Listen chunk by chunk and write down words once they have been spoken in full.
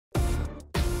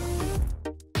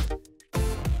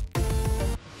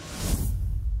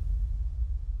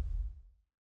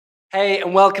Hey,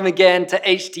 and welcome again to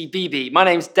HDBB. My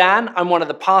name's Dan, I'm one of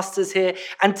the pastors here,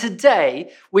 and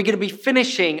today we're going to be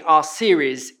finishing our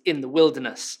series in the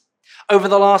wilderness. Over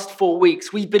the last 4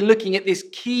 weeks, we've been looking at this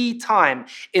key time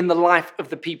in the life of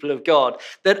the people of God,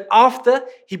 that after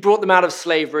he brought them out of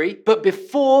slavery, but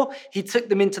before he took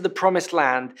them into the promised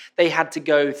land, they had to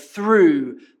go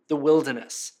through the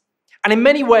wilderness. And in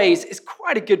many ways, it's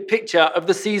quite a good picture of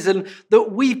the season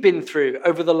that we've been through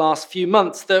over the last few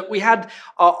months, that we had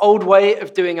our old way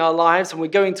of doing our lives and we're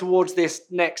going towards this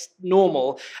next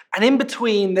normal. And in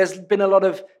between, there's been a lot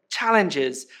of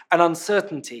challenges and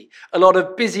uncertainty, a lot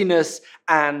of busyness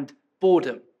and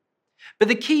boredom. But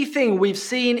the key thing we've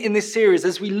seen in this series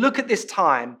as we look at this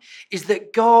time is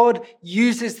that God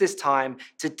uses this time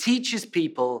to teach his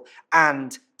people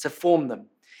and to form them.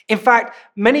 In fact,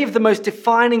 many of the most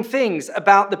defining things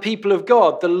about the people of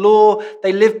God, the law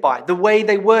they live by, the way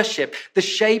they worship, the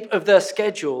shape of their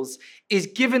schedules, is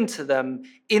given to them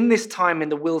in this time in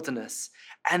the wilderness.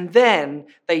 And then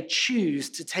they choose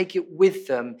to take it with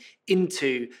them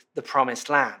into the promised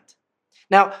land.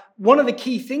 Now, one of the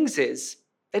key things is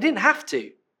they didn't have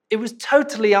to. It was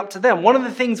totally up to them. One of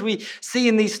the things we see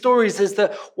in these stories is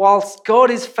that whilst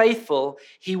God is faithful,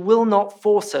 he will not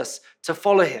force us to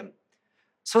follow him.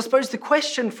 So I suppose the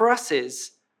question for us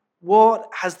is, what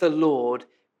has the Lord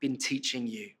been teaching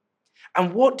you?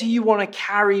 And what do you want to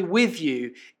carry with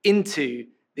you into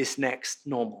this next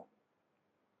normal?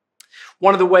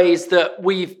 One of the ways that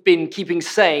we've been keeping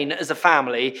sane as a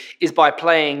family is by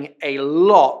playing a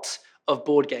lot of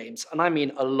board games. And I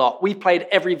mean a lot. We've played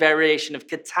every variation of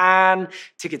Catan,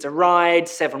 Ticket to Ride,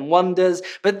 Seven Wonders.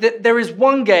 But there is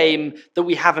one game that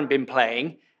we haven't been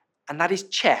playing, and that is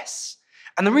chess.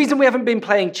 And the reason we haven't been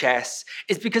playing chess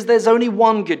is because there's only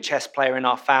one good chess player in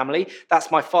our family. That's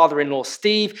my father-in-law,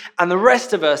 Steve, and the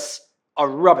rest of us are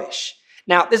rubbish.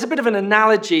 Now, there's a bit of an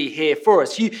analogy here for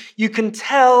us. You can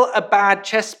tell a bad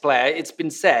chess player, it's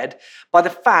been said, by the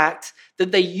fact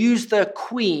that they use their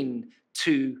queen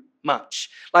too much.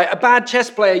 Like a bad chess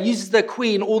player uses their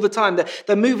queen all the time.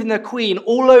 They're moving their queen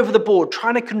all over the board,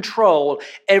 trying to control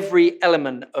every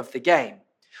element of the game.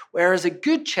 Whereas a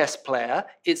good chess player,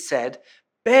 it's said,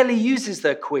 barely uses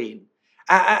their queen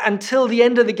until the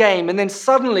end of the game, and then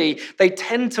suddenly they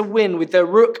tend to win with their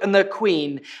rook and their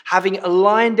queen, having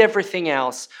aligned everything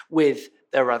else with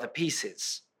their other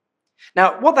pieces.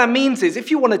 Now, what that means is if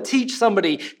you want to teach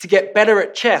somebody to get better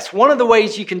at chess, one of the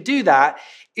ways you can do that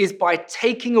is by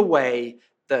taking away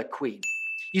their queen.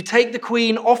 You take the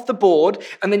queen off the board,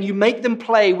 and then you make them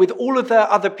play with all of their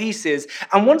other pieces,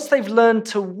 and once they've learned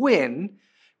to win,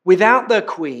 without their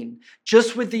queen,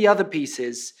 just with the other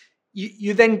pieces,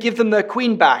 you then give them their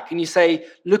queen back and you say,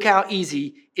 look how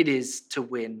easy it is to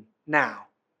win now.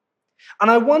 And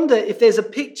I wonder if there's a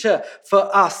picture for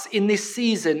us in this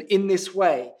season, in this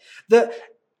way, that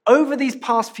over these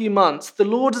past few months, the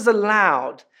Lord has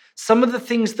allowed some of the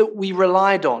things that we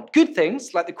relied on, good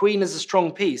things like the queen is a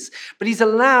strong piece, but he's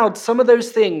allowed some of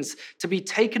those things to be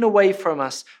taken away from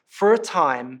us for a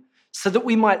time so that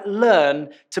we might learn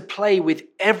to play with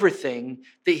everything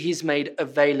that he's made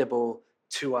available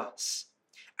to us.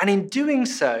 And in doing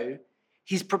so,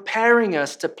 he's preparing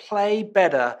us to play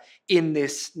better in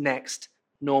this next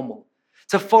normal,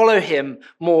 to follow him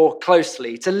more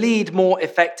closely, to lead more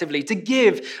effectively, to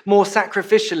give more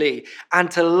sacrificially, and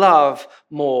to love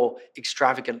more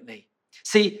extravagantly.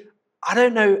 See, I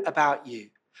don't know about you,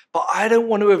 but I don't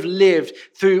want to have lived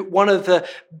through one of the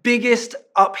biggest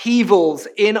upheavals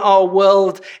in our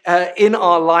world, in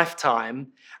our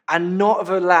lifetime, and not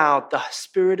have allowed the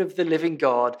Spirit of the living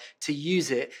God to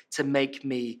use it to make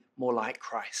me more like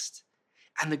Christ.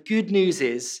 And the good news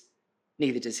is,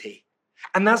 neither does he.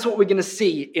 And that's what we're going to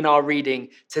see in our reading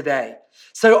today.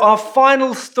 So our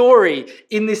final story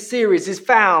in this series is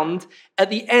found at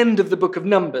the end of the book of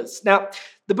Numbers. Now,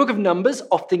 the book of Numbers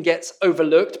often gets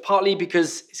overlooked, partly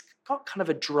because it's got kind of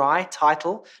a dry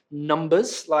title,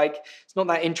 Numbers. Like, it's not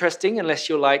that interesting unless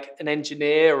you're like an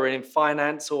engineer or in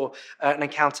finance or an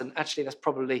accountant. Actually, that's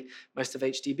probably most of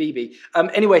HDBB.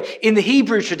 Anyway, in the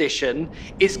Hebrew tradition,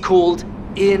 it's called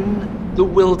In the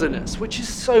Wilderness, which is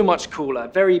so much cooler,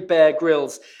 very Bear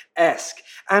Grylls-esque.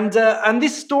 And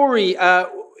this story,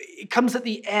 it comes at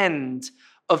the end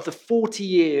of the 40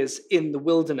 years in the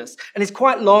wilderness. And it's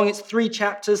quite long. It's 3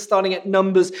 chapters starting at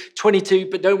Numbers 22.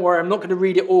 But don't worry, I'm not going to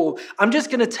read it all. I'm just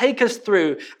going to take us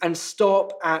through and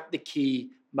stop at the key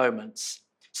moments.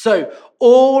 So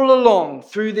all along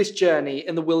through this journey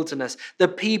in the wilderness, the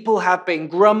people have been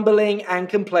grumbling and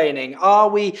complaining. Are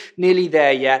we nearly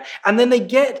there yet? And then they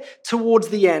get towards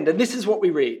the end. And this is what we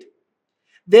read.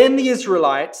 Then the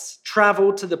Israelites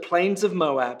traveled to the plains of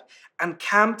Moab and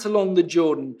camped along the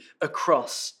Jordan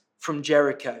across from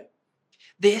Jericho.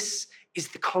 This is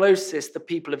the closest the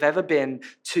people have ever been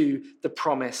to the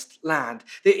promised land.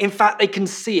 In fact, they can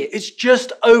see it. It's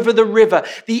just over the river.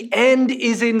 The end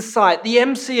is in sight. The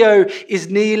MCO is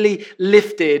nearly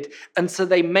lifted. And so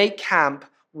they make camp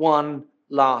one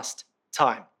last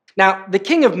time. Now, the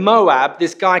king of Moab,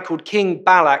 this guy called King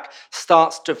Balak,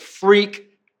 starts to freak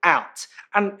out.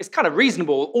 And it's kind of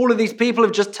reasonable. All of these people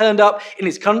have just turned up in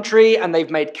his country and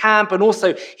they've made camp. And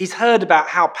also he's heard about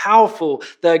how powerful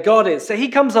their God is. So he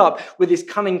comes up with his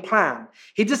cunning plan.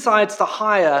 He decides to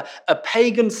hire a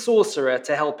pagan sorcerer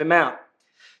to help him out.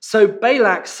 So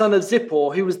Balak, son of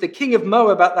Zippor, who was the king of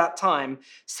Moab at that time,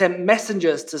 sent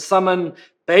messengers to summon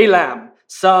Balaam,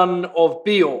 son of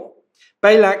Beor.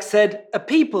 Balak said, "A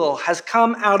people has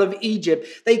come out of Egypt.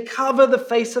 They cover the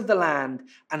face of the land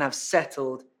and have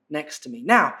settled next to me.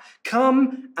 Now,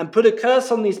 come and put a curse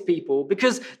on these people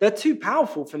because they're too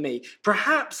powerful for me.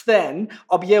 Perhaps then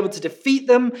I'll be able to defeat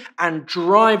them and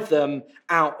drive them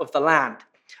out of the land."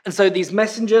 And so these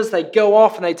messengers, they go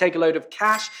off and they take a load of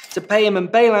cash to pay him.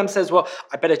 And Balaam says, "Well,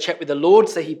 I better check with the Lord."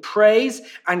 So he prays.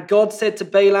 And God said to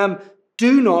Balaam,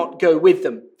 "Do not go with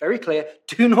them." Very clear.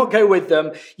 Do not go with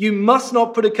them. You must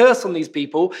not put a curse on these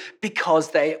people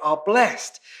because they are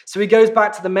blessed. So he goes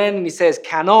back to the men and he says,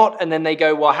 "Cannot." And then they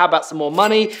go, "Well, how about some more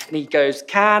money?" And he goes,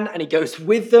 "Can." And he goes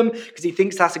with them because he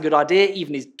thinks that's a good idea.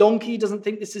 Even his donkey doesn't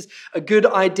think this is a good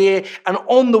idea. And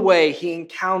on the way, he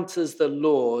encounters the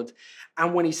Lord.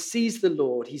 And when he sees the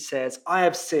Lord, he says, "I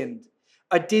have sinned.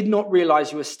 I did not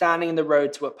realize you were standing in the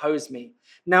road to oppose me.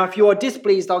 Now, if you are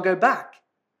displeased, I'll go back."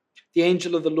 The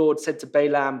angel of the Lord said to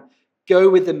Balaam, "Go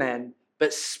with the men,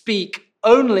 but speak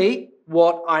only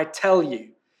what I tell you."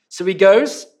 So he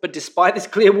goes, but despite this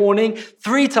clear warning,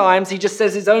 3 times he just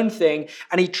says his own thing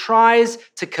and he tries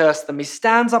to curse them. He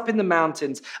stands up in the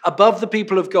mountains above the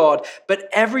people of God, but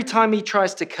every time he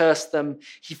tries to curse them,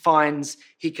 he finds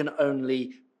he can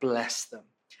only bless them.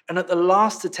 And at the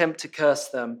last attempt to curse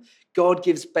them, God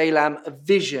gives Balaam a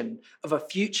vision of a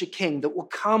future king that will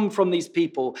come from these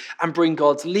people and bring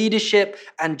God's leadership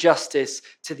and justice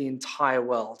to the entire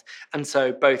world. And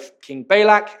so both King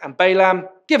Balak and Balaam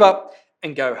give up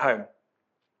and go home.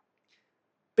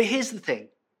 But here's the thing.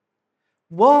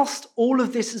 Whilst all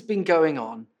of this has been going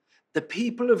on, the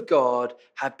people of God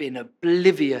have been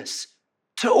oblivious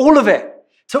to all of it.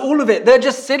 To all of it. They're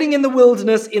just sitting in the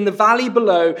wilderness, in the valley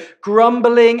below,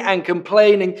 grumbling and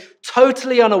complaining,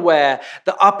 totally unaware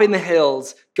that up in the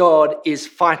hills, God is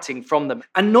fighting from them.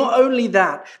 And not only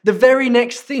that, the very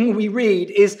next thing we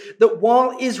read is that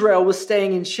while Israel was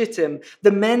staying in Shittim,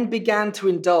 the men began to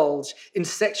indulge in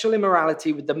sexual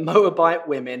immorality with the Moabite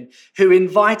women who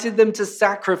invited them to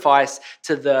sacrifice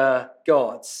to their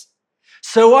gods.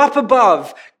 So up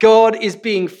above, God is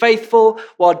being faithful,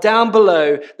 while down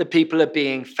below, the people are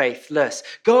being faithless.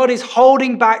 God is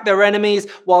holding back their enemies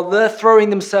while they're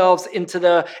throwing themselves into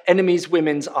their enemies'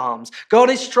 women's arms. God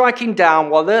is striking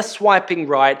down while they're swiping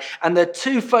right, and they're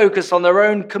too focused on their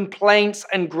own complaints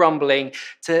and grumbling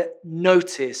to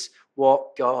notice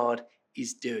what God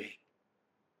is doing.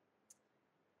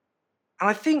 And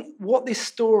I think what this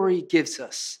story gives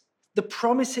us, the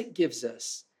promise it gives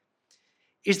us,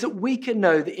 is that we can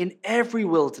know that in every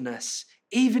wilderness,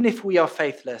 even if we are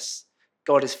faithless,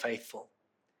 God is faithful.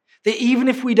 That even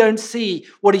if we don't see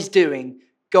what he's doing,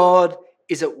 God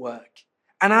is at work.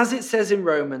 And as it says in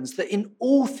Romans, that in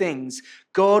all things,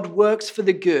 God works for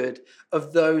the good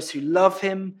of those who love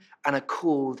him and are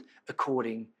called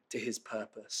according to his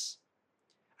purpose.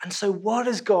 And so what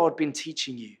has God been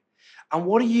teaching you? And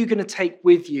what are you going to take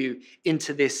with you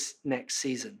into this next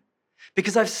season?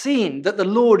 Because I've seen that the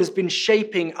Lord has been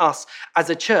shaping us as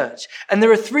a church. And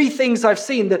there are 3 things I've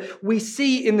seen that we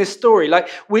see in this story. Like,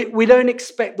 we don't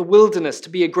expect the wilderness to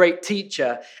be a great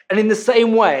teacher. And in the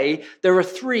same way, there are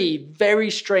 3 very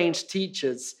strange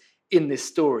teachers in this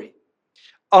story.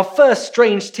 Our first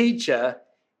strange teacher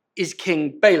is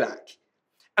King Balak.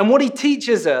 And what he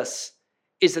teaches us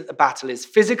is that the battle is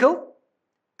physical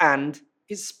and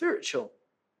it's spiritual.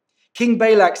 King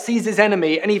Balak sees his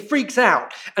enemy and he freaks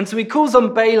out. And so he calls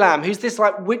on Balaam, who's this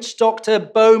like witch doctor,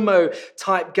 Bomo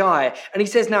type guy. And he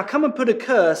says, "Now come and put a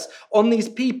curse on these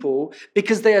people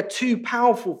because they are too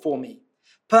powerful for me.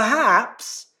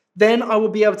 Perhaps then I will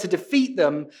be able to defeat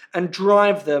them and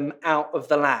drive them out of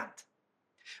the land."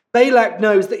 Balak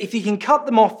knows that if he can cut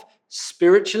them off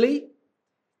spiritually,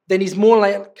 then he's more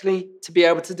likely to be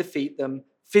able to defeat them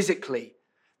physically.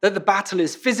 That the battle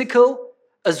is physical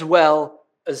as well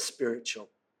as spiritual.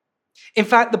 In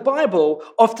fact, the Bible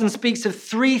often speaks of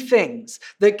 3 things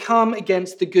that come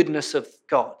against the goodness of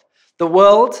God: the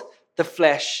world, the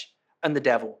flesh, and the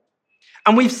devil.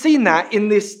 And we've seen that in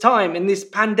this time, in this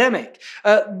pandemic.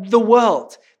 The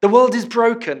world is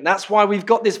broken. That's why we've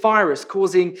got this virus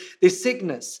causing this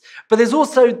sickness. But there's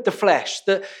also the flesh,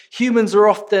 that humans are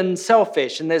often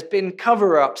selfish, and there's been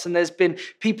cover-ups, and there's been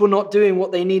people not doing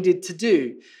what they needed to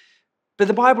do. But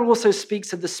the Bible also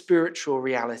speaks of the spiritual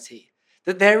reality,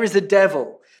 that there is a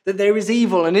devil, that there is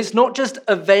evil, and it's not just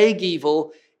a vague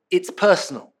evil, it's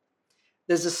personal.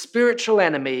 There's a spiritual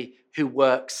enemy who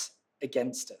works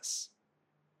against us.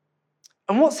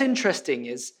 And what's interesting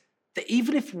is that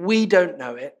even if we don't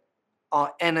know it,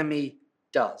 our enemy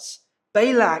does.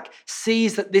 Balak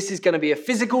sees that this is going to be a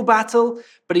physical battle,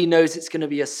 but he knows it's going to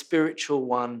be a spiritual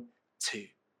one too.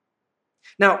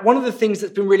 Now, one of the things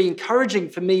that's been really encouraging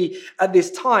for me at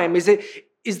this time is that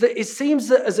it seems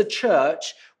that as a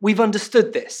church, we've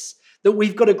understood this, that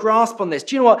we've got a grasp on this.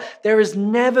 Do you know what? There has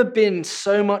never been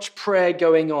so much prayer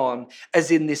going on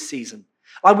as in this season.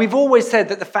 Like we've always said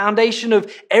that the foundation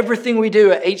of everything we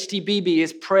do at HTBB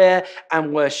is prayer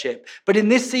and worship. But in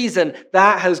this season,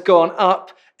 that has gone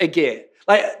up a gear.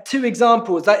 Like 2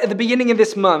 examples, like at the beginning of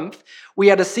this month, we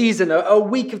had a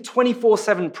week of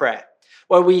 24/7 prayer,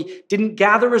 where we didn't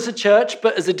gather as a church,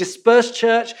 but as a dispersed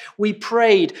church, we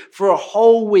prayed for a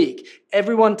whole week,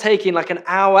 everyone taking like an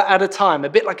hour at a time, a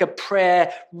bit like a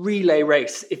prayer relay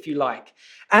race, if you like.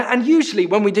 And usually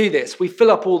when we do this, we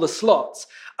fill up all the slots.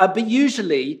 But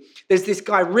usually there's this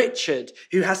guy, Richard,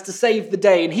 who has to save the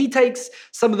day. And he takes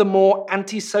some of the more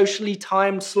anti-socially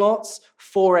timed slots,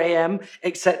 4 a.m.,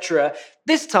 etc.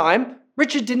 This time,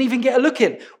 Richard didn't even get a look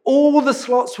in. All the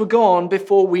slots were gone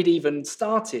before we'd even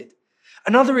started.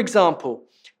 Another example,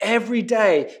 every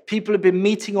day people have been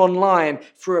meeting online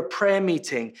for a prayer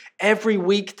meeting every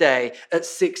weekday at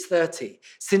 6:30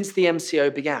 since the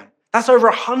MCO began. That's over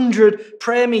 100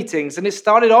 prayer meetings. And it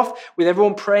started off with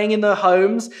everyone praying in their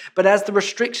homes. But as the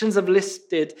restrictions have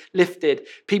lifted,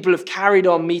 people have carried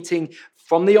on meeting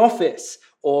from the office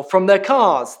or from their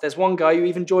cars. There's one guy who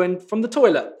even joined from the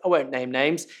toilet. I won't name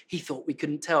names. He thought we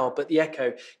couldn't tell, but the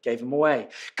echo gave him away.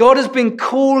 God has been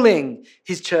calling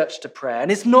his church to prayer.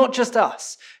 And it's not just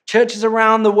us. Churches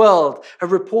around the world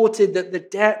have reported that the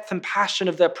depth and passion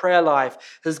of their prayer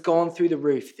life has gone through the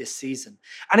roof this season.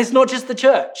 And it's not just the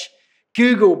church.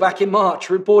 Google back in March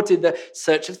reported that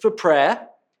searches for prayer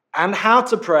and how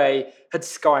to pray had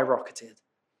skyrocketed.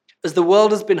 As the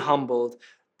world has been humbled,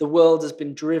 the world has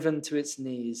been driven to its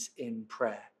knees in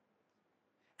prayer.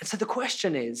 And so the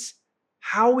question is,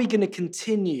 how are we going to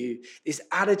continue this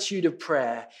attitude of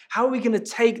prayer? How are we going to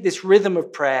take this rhythm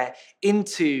of prayer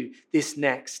into this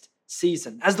next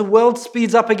season? As the world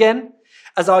speeds up again,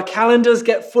 as our calendars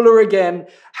get fuller again,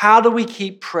 how do we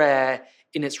keep prayer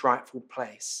in its rightful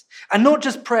place? And not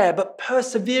just prayer, but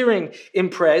persevering in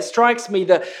prayer. It strikes me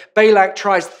that Balak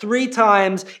tries 3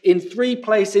 times in 3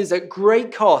 places at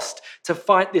great cost to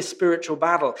fight this spiritual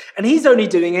battle. And he's only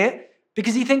doing it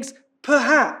because he thinks,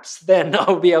 perhaps then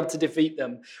I'll be able to defeat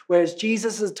them. Whereas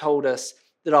Jesus has told us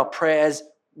that our prayers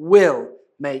will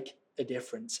make a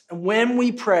difference. And when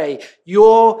we pray,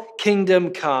 your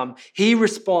kingdom come, he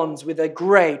responds with a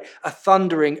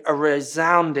thundering, a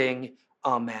resounding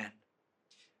amen.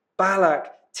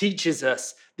 Balak teaches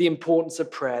us the importance of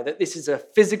prayer, that this is a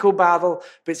physical battle,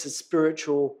 but it's a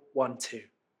spiritual one too.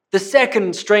 The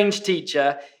second strange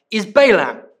teacher is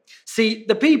Balaam. See,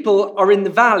 the people are in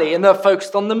the valley and they're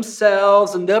focused on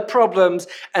themselves and their problems,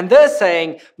 and they're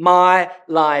saying, my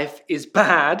life is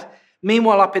bad.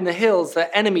 Meanwhile, up in the hills,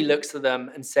 their enemy looks at them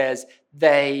and says,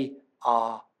 they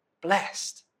are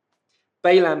blessed.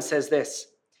 Balaam says this,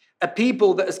 a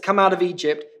people that has come out of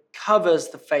Egypt covers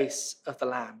the face of the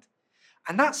land.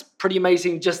 And that's pretty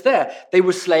amazing just there. They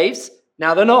were slaves,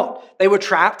 now they're not. They were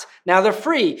trapped, now they're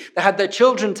free. They had their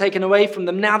children taken away from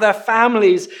them, now their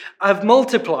families have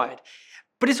multiplied.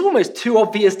 But it's almost too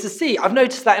obvious to see. I've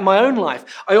noticed that in my own life.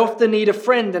 I often need a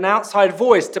friend, an outside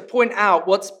voice to point out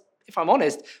what's, if I'm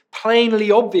honest, plainly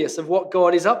obvious of what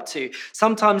God is up to.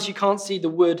 Sometimes you can't see the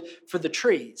wood for the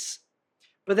trees.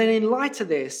 But then in light of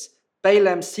this,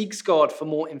 Balaam seeks God for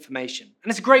more information.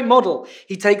 And it's a great model.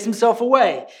 He takes himself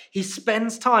away. He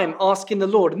spends time asking the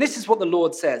Lord. And this is what the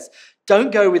Lord says.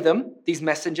 Don't go with them, these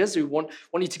messengers who want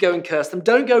you to go and curse them.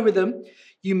 Don't go with them.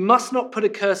 You must not put a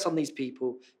curse on these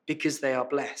people because they are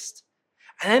blessed.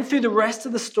 And then through the rest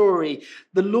of the story,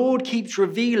 the Lord keeps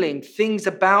revealing things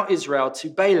about Israel to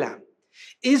Balaam.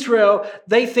 Israel,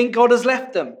 they think God has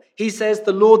left them. He says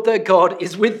the Lord their God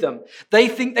is with them. They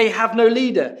think they have no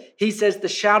leader. He says the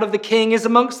shout of the king is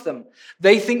amongst them.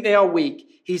 They think they are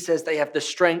weak. He says they have the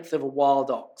strength of a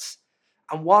wild ox.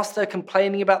 And whilst they're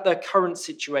complaining about their current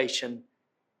situation,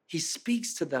 he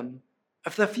speaks to them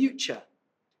of the future.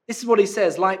 This is what he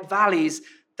says, like valleys,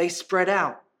 they spread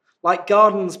out, like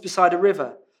gardens beside a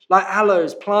river, like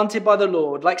aloes planted by the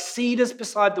Lord, like cedars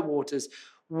beside the waters.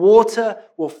 Water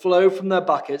will flow from their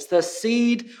buckets. Their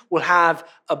seed will have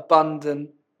abundant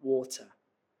water.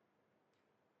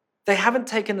 They haven't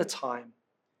taken the time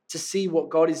to see what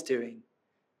God is doing,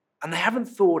 and they haven't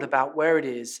thought about where it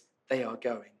is they are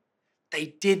going. They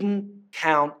didn't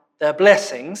count their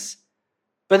blessings,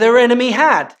 but their enemy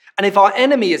had. And if our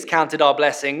enemy has counted our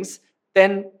blessings,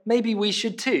 then maybe we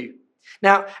should too.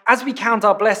 Now, as we count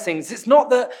our blessings, it's not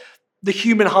that the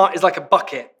human heart is like a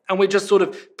bucket and we're just sort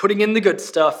of putting in the good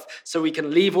stuff so we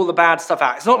can leave all the bad stuff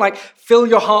out. It's not like fill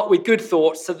your heart with good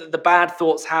thoughts so that the bad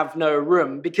thoughts have no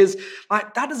room, because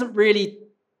that doesn't really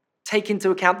take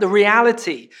into account the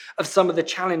reality of some of the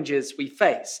challenges we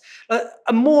face.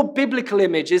 A more biblical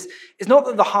image is not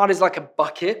that the heart is like a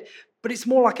bucket, but it's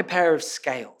more like a pair of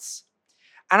scales.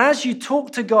 And as you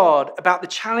talk to God about the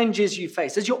challenges you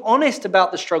face, as you're honest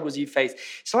about the struggles you face,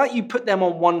 it's like you put them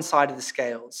on one side of the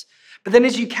scales. But then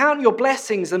as you count your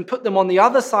blessings and put them on the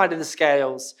other side of the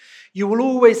scales, you will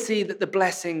always see that the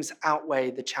blessings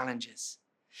outweigh the challenges.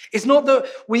 It's not that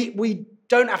we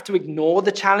don't have to ignore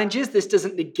the challenges. This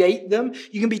doesn't negate them.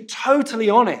 You can be totally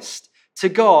honest to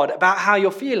God about how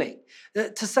you're feeling.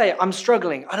 To say, I'm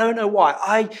struggling. I don't know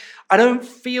why. I don't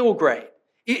feel great.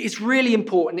 It's really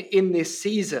important in this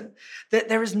season that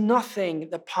there is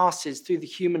nothing that passes through the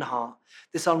human heart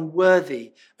that's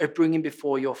unworthy of bringing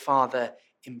before your Father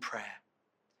in prayer.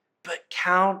 But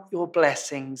count your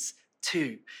blessings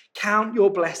too. Count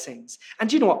your blessings.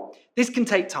 And you know what? This can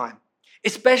take time.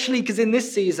 Especially because in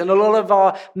this season, a lot of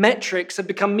our metrics have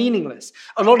become meaningless.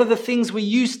 A lot of the things we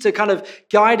used to kind of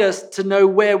guide us to know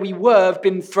where we were have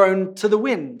been thrown to the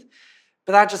wind.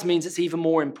 But that just means it's even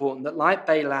more important that, like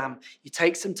Balaam, you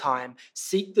take some time,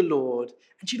 seek the Lord,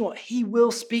 and you know what? He will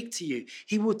speak to you.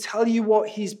 He will tell you what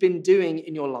he's been doing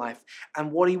in your life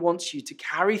and what he wants you to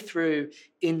carry through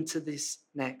into this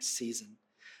next season.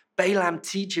 Balaam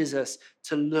teaches us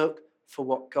to look for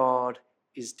what God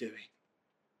is doing.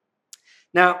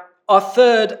 Now, our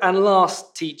third and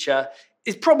last teacher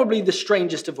is probably the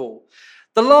strangest of all.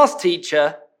 The last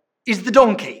teacher is the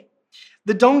donkey.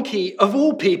 The donkey, of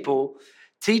all people,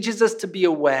 teaches us to be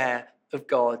aware of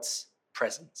God's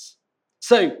presence.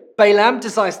 So Balaam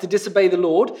decides to disobey the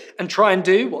Lord and try and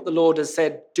do what the Lord has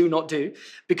said do not do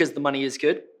because the money is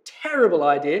good. Terrible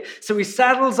idea. So he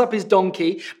saddles up his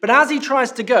donkey, but as he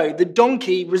tries to go, the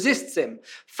donkey resists him.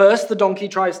 First, the donkey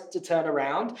tries to turn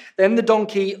around, then the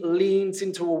donkey leans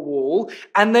into a wall,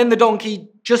 and then the donkey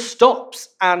just stops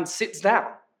and sits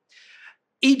down.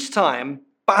 Each time,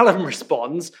 Balaam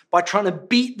responds by trying to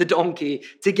beat the donkey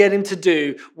to get him to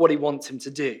do what he wants him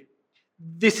to do.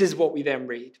 This is what we then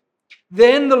read.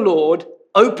 Then the Lord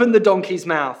opened the donkey's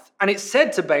mouth, and it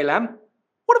said to Balaam,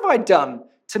 "What have I done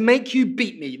to make you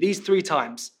beat me these 3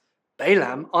 times?"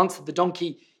 Balaam answered the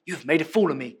donkey, "You have made a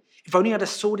fool of me. If only I had a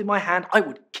sword in my hand, I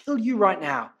would kill you right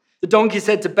now." The donkey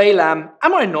said to Balaam,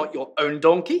 "Am I not your own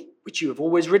donkey, which you have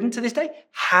always ridden to this day?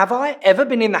 Have I ever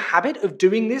been in the habit of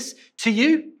doing this to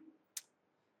you?"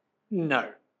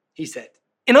 "No," he said.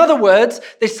 In other words,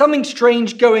 there's something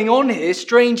strange going on here,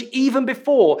 strange even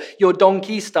before your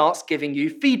donkey starts giving you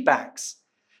feedbacks.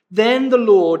 Then the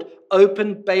Lord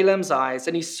opened Balaam's eyes,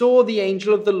 and he saw the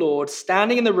angel of the Lord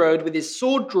standing in the road with his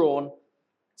sword drawn.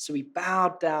 So he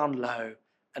bowed down low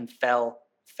and fell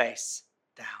face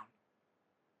down.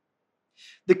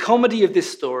 The comedy of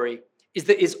this story is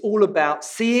that it's all about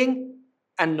seeing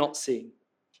and not seeing.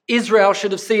 Israel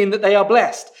should have seen that they are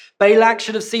blessed. Balak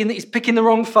should have seen that he's picking the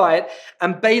wrong fight.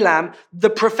 And Balaam, the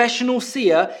professional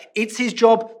seer, it's his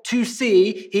job to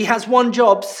see. He has one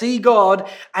job, see God,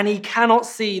 and he cannot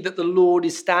see that the Lord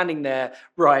is standing there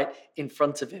right in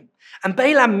front of him. And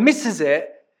Balaam misses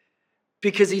it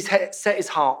because he's set his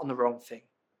heart on the wrong thing.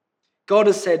 God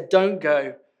has said, don't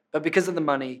go, but because of the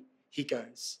money, he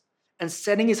goes. And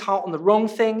setting his heart on the wrong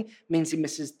thing means he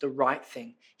misses the right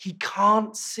thing. He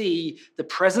can't see the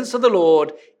presence of the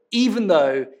Lord, even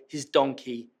though his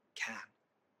donkey can.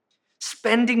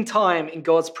 Spending time in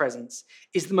God's presence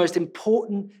is the most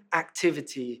important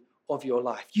activity of your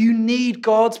life. You need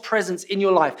God's presence in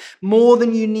your life more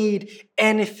than you need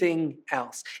anything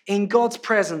else. In God's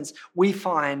presence, we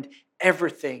find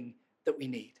everything that we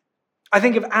need. I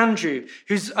think of Andrew,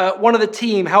 who's one of the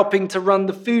team helping to run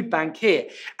the food bank here.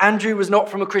 Andrew was not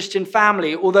from a Christian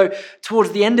family, although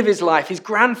towards the end of his life, his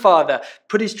grandfather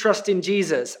put his trust in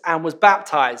Jesus and was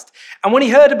baptized. And when he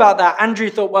heard about that, Andrew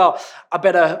thought, well, I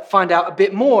better find out a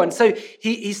bit more. And so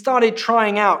he started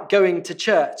trying out going to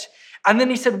church. And then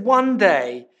he said, one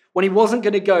day, When he wasn't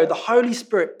going to go, the Holy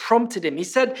Spirit prompted him. He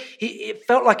said it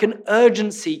felt like an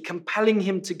urgency compelling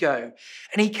him to go.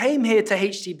 And he came here to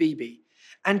HTBB.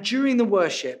 And during the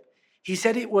worship, he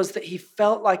said it was that he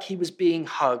felt like he was being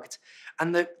hugged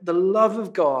and that the love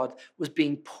of God was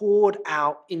being poured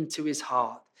out into his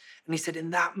heart. And he said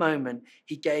in that moment,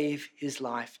 he gave his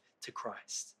life to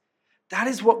Christ. That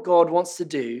is what God wants to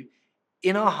do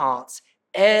in our hearts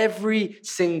every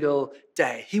single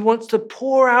day. He wants to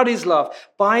pour out his love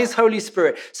by his Holy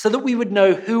Spirit so that we would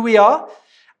know who we are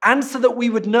and so that we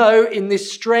would know in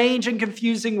this strange and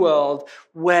confusing world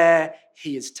where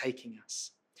he is taking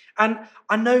us. And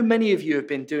I know many of you have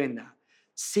been doing that,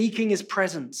 seeking his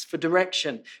presence for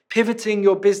direction, pivoting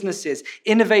your businesses,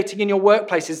 innovating in your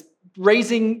workplaces,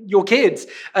 raising your kids,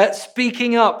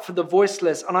 speaking up for the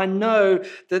voiceless. And I know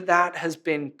that that has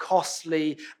been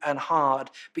costly and hard,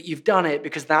 but you've done it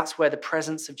because that's where the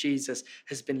presence of Jesus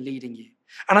has been leading you.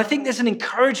 And I think there's an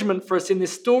encouragement for us in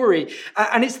this story.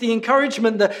 And it's the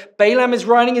encouragement that Balaam is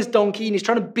riding his donkey and he's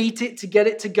trying to beat it to get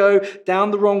it to go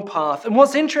down the wrong path. And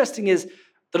what's interesting is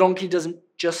the donkey doesn't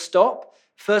just stop.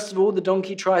 First of all, the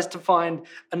donkey tries to find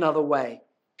another way.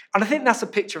 And I think that's a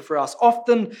picture for us.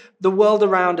 Often the world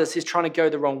around us is trying to go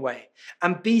the wrong way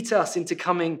and beat us into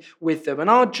coming with them. And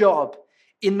our job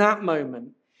in that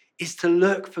moment is to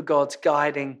look for God's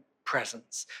guiding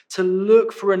presence, to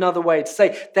look for another way, to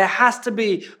say there has to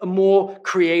be a more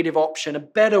creative option, a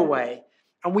better way.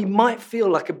 And we might feel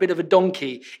like a bit of a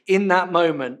donkey in that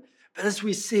moment. But as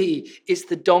we see, it's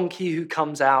the donkey who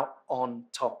comes out on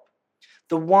top.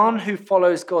 The one who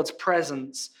follows God's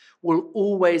presence will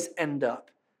always end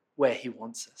up where he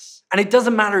wants us. And it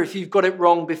doesn't matter if you've got it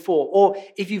wrong before or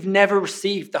if you've never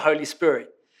received the Holy Spirit.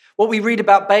 What we read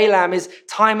about Balaam is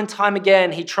time and time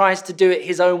again, he tries to do it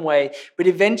his own way, but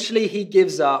eventually he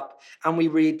gives up. And we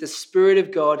read the Spirit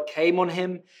of God came on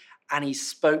him and he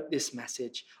spoke this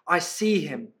message. I see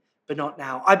him, but not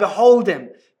now. I behold him,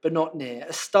 but not near.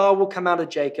 A star will come out of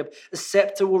Jacob. A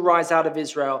scepter will rise out of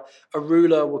Israel. A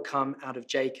ruler will come out of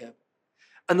Jacob.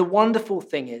 And the wonderful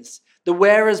thing is that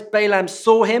whereas Balaam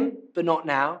saw him, but not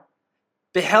now,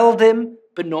 beheld him,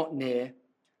 but not near,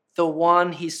 the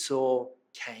one he saw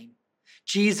came.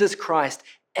 Jesus Christ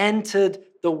entered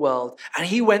the world and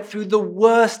he went through the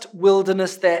worst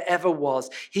wilderness there ever was.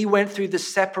 He went through the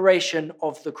separation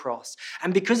of the cross.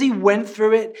 And because he went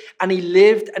through it and he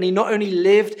lived, and he not only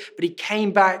lived, but he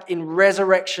came back in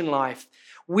resurrection life,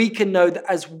 we can know that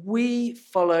as we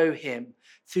follow him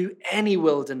through any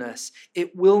wilderness,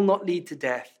 it will not lead to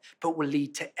death, but will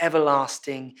lead to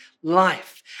everlasting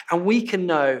life. And we can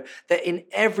know that in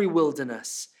every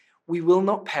wilderness, we will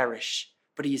not perish,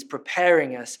 but he is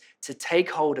preparing us to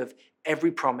take hold of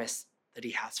every promise that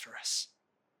he has for us.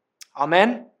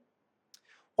 Amen.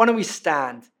 Why don't we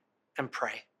stand and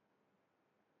pray?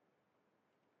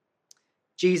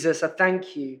 Jesus, I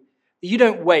thank you that you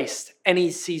don't waste any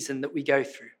season that we go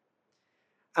through.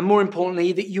 And more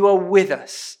importantly, that you are with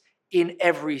us in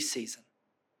every season.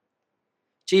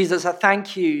 Jesus, I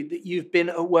thank you that you've been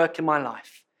at work in my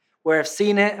life, where I've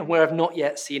seen it and where I've not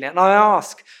yet seen it. And I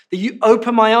ask that you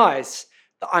open my eyes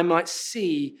that I might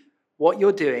see what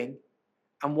you're doing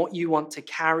and what you want to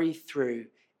carry through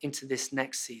into this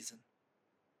next season.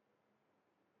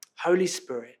 Holy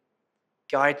Spirit,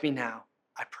 guide me now,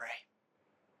 I pray.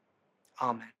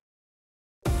 Amen.